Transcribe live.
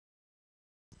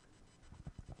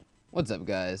What's up,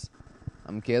 guys?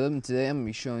 I'm Caleb, and today I'm going to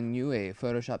be showing you a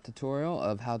Photoshop tutorial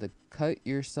of how to cut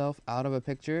yourself out of a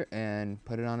picture and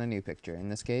put it on a new picture. In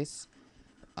this case,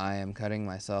 I am cutting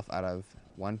myself out of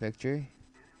one picture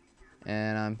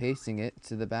and I'm pasting it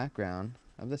to the background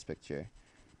of this picture.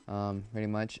 Pretty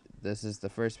much, this is the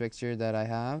first picture that I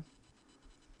have,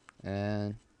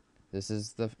 and this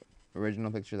is the original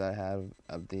picture that I have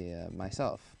of the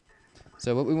myself.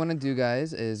 So what we want to do,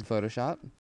 guys, is Photoshop.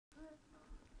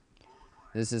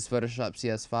 This is Photoshop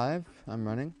CS5 I'm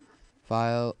running.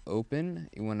 File, open.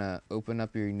 You want to open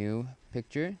up your new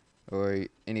picture or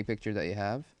any picture that you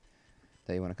have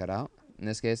that you want to cut out. In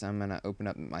this case, I'm going to open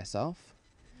up myself.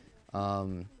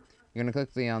 You're going to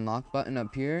click the unlock button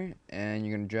up here, and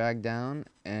you're going to drag down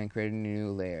and create a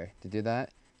new layer. To do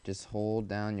that, just hold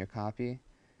down your copy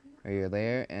or your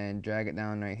layer and drag it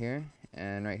down right here.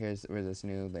 And right here is where this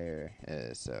new layer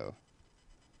is. So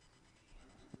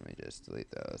let me just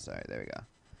delete those. Sorry, there we go.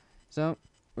 So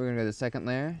we're going to go to the second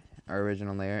layer, our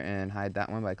original layer, and hide that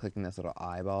one by clicking this little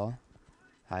eyeball.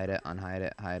 Hide it, unhide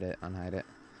it, hide it, unhide it.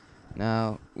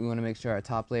 Now we want to make sure our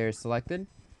top layer is selected,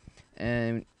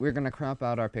 and we're going to crop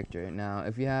out our picture. Now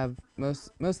if you have,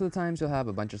 most of the times you'll have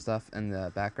a bunch of stuff in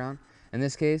the background. In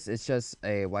this case, it's just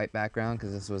a white background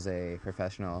because this was a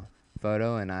professional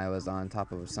photo and I was on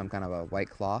top of some kind of a white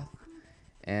cloth,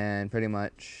 and pretty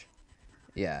much,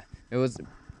 yeah, it was,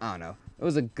 I don't know, it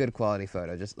was a good quality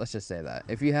photo. Let's just say that.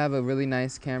 If you have a really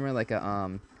nice camera, like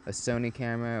a Sony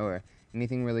camera or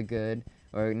anything really good,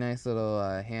 or a nice little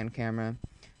hand camera,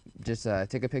 just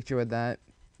take a picture with that.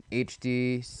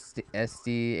 HD,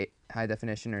 SD, high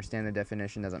definition, or standard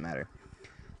definition, doesn't matter.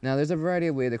 Now there's a variety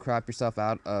of ways to crop yourself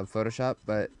out of Photoshop,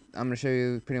 but I'm going to show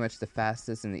you pretty much the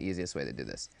fastest and the easiest way to do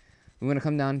this. We want to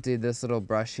come down to this little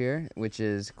brush here, which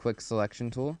is quick selection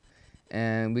tool,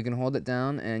 and we can hold it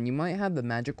down, and you might have the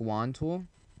magic wand tool.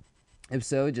 If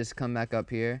so, just come back up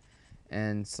here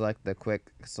and select the quick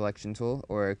selection tool,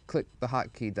 or click the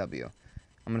hotkey W.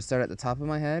 I'm going to start at the top of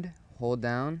my head, hold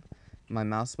down my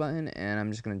mouse button, and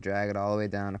I'm just going to drag it all the way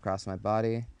down across my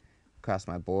body, across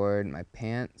my board, my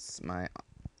pants, my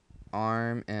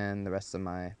arm, and the rest of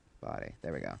my body.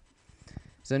 There we go.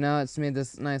 So now it's made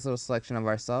this nice little selection of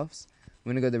ourselves.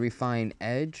 I'm going to go to refine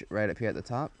edge right up here at the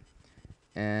top,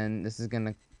 and this is going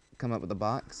to come up with a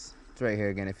box. It's right here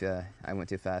again if I went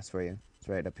too fast for you. It's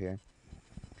right up here.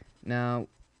 Now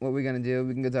what we're going to do,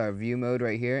 we can go to our view mode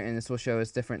right here, and this will show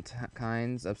us different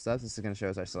kinds of stuff. This is going to show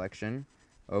us our selection,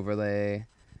 overlay,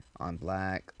 on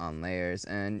black, on layers,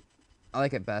 and I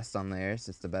like it best on layers.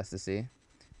 It's the best to see.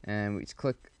 And we just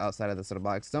click outside of this little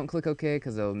box. Don't click OK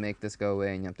because it'll make this go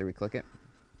away and you have to re-click it.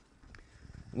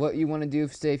 What you want to do,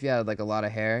 say if you had like a lot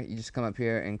of hair, you just come up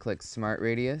here and click Smart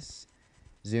Radius.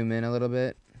 Zoom in a little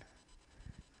bit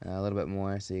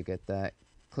more so you get that.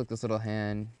 Click this little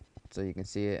hand so you can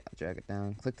see it. I'll drag it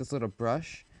down. Click this little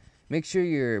brush. Make sure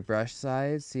your brush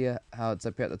size, see how it's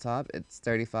up here at the top? It's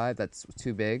 35. That's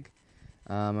too big.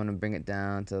 I'm going to bring it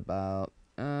down to about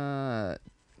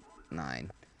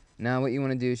 9. Now what you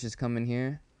want to do is just come in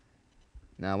here.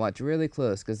 Now watch really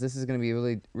close because this is going to be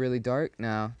really, really dark.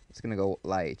 Now it's going to go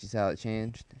light. You see how it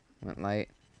changed? Went light.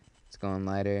 It's going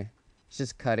lighter. It's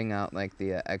just cutting out like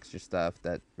the extra stuff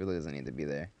that really doesn't need to be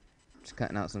there. Just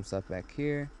cutting out some stuff back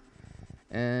here.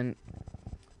 And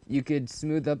you could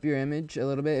smooth up your image a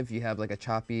little bit if you have like a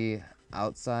choppy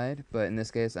outside. But in this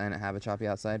case, I don't have a choppy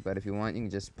outside. But if you want, you can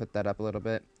just put that up a little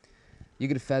bit. You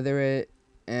could feather it.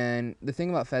 And the thing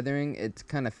about feathering, it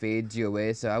kind of fades you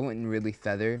away, so I wouldn't really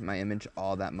feather my image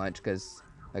all that much because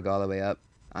like all the way up,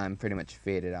 I'm pretty much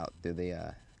faded out through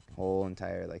the whole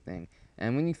entire like thing.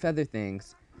 And when you feather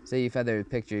things, say you feather a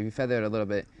picture, if you feather it a little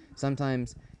bit,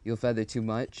 sometimes you'll feather too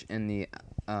much and the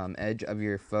edge of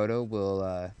your photo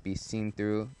will be seen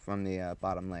through from the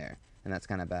bottom layer, and that's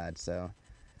kind of bad. So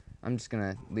I'm just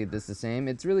going to leave this the same.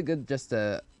 It's really good just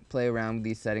to play around with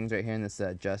these settings right here in this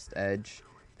adjust edge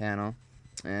panel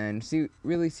and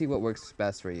really see what works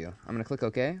best for you. I'm going to click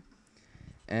OK,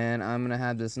 and I'm going to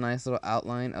have this nice little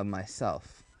outline of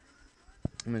myself.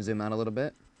 I'm going to zoom out a little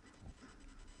bit.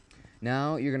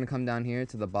 Now you're going to come down here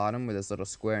to the bottom where this little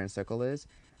square and circle is,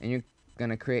 and you're going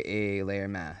to create a layer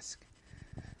mask.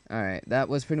 Alright, that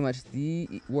was pretty much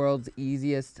the world's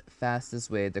easiest, fastest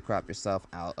way to crop yourself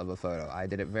out of a photo. I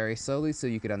did it very slowly so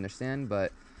you could understand,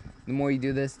 but the more you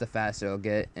do this, the faster it'll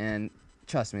get, and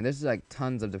trust me, there's like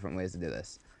tons of different ways to do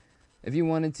this. If you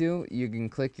wanted to, you can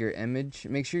click your image.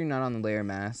 Make sure you're not on the layer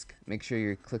mask. Make sure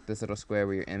you click this little square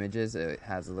where your image is. It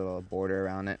has a little border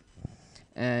around it.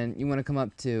 And you want to come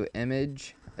up to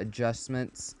Image,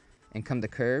 Adjustments, and come to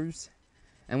Curves.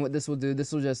 And what this will do,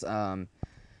 this will just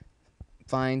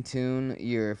fine-tune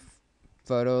your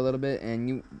photo a little bit, and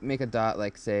you make a dot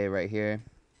like say right here,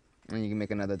 and you can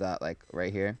make another dot like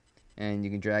right here, and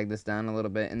you can drag this down a little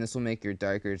bit, and this will make your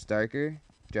darkers darker.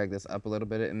 Drag this up a little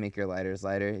bit and make your lighters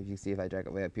lighter. If you see, if I drag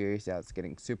it way up here, you see how it's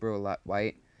getting super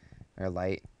white or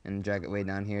light, and drag it way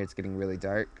down here, it's getting really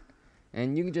dark.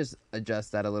 And you can just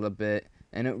adjust that a little bit,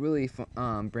 and it really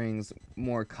brings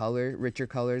more color, richer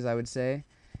colors, I would say,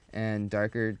 and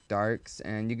darker darks.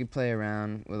 And you can play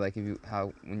around with like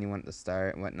when you want it to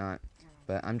start and whatnot.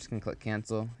 But I'm just gonna click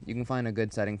cancel. You can find a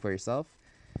good setting for yourself.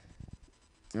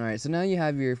 All right, so now you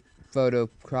have your photo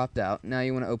cropped out. Now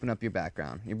you want to open up your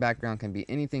background. Your background can be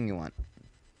anything you want.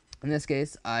 In this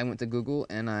case, I went to Google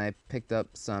and I picked up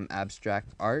some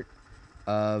abstract art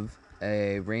of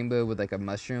a rainbow with like a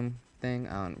mushroom thing.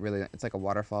 It's like a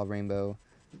waterfall rainbow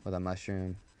with a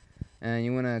mushroom. And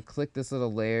you want to click this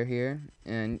little layer here.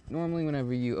 And normally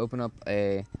whenever you open up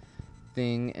a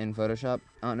thing in Photoshop,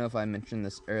 I don't know if I mentioned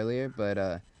this earlier,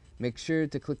 but make sure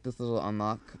to click this little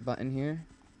unlock button here.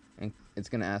 And it's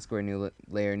going to ask for a new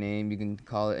layer name. You can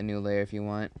call it a new layer if you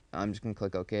want. I'm just going to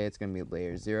click OK. It's going to be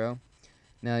layer 0.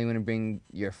 Now you want to bring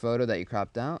your photo that you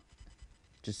cropped out.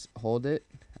 Just hold it.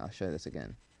 I'll show this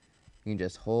again. You can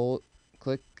just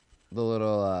click the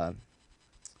little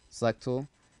select tool.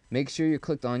 Make sure you're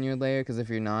clicked on your layer, because if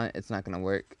you're not, it's not going to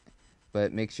work.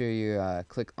 But make sure you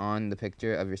click on the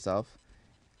picture of yourself.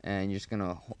 And you're just going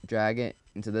to drag it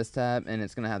into this tab, and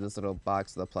it's going to have this little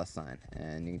box with a plus sign.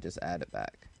 And you can just add it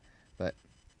back. But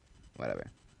whatever.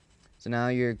 So now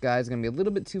your guy's going to be a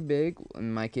little bit too big.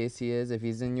 In my case, he is. If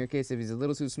he's in your case, if he's a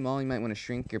little too small, you might want to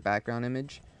shrink your background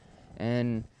image.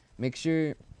 And make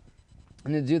sure,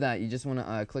 and to do that, you just want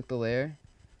to click the layer.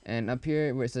 And up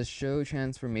here where it says show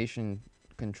transformation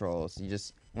controls, you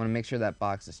just want to make sure that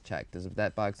box is checked. Because if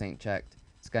that box ain't checked,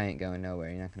 this guy ain't going nowhere.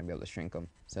 You're not going to be able to shrink him.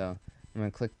 So I'm going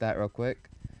to click that real quick.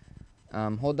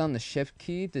 Hold down the shift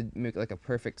key to make like a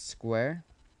perfect square.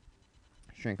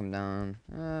 Shrink him down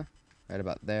right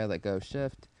about there. Let go of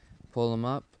shift. Pull him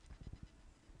up.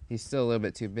 He's still a little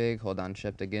bit too big. Hold on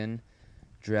shift again.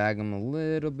 Drag him a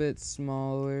little bit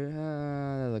smaller.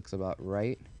 That looks about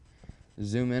right.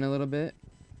 Zoom in a little bit.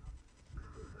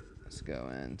 Let's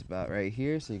go in to about right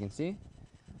here so you can see.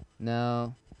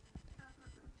 Now,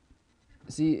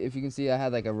 see if you can see I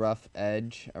had like a rough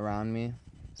edge around me.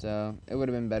 So it would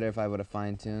have been better if I would have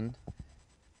fine-tuned.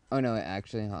 Oh no,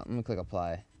 actually, I'm going to click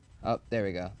apply. Oh, there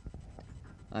we go.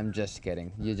 I'm just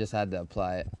kidding. You just had to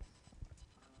apply it.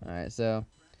 Alright, so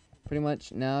pretty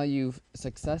much now you've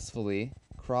successfully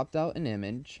cropped out an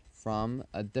image from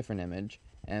a different image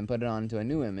and put it onto a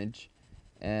new image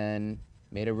and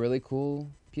made a really cool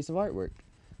piece of artwork.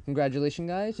 Congratulations,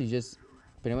 guys. You just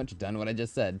pretty much done what I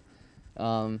just said.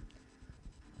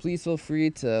 Please feel free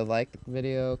to like the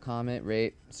video, comment,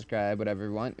 rate, subscribe, whatever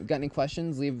you want. If you've got any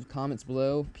questions, leave comments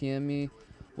below, PM me,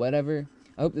 whatever.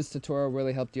 I hope this tutorial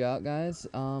really helped you out, guys.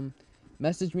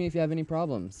 Message me if you have any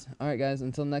problems. Alright, guys,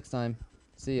 until next time.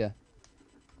 See ya.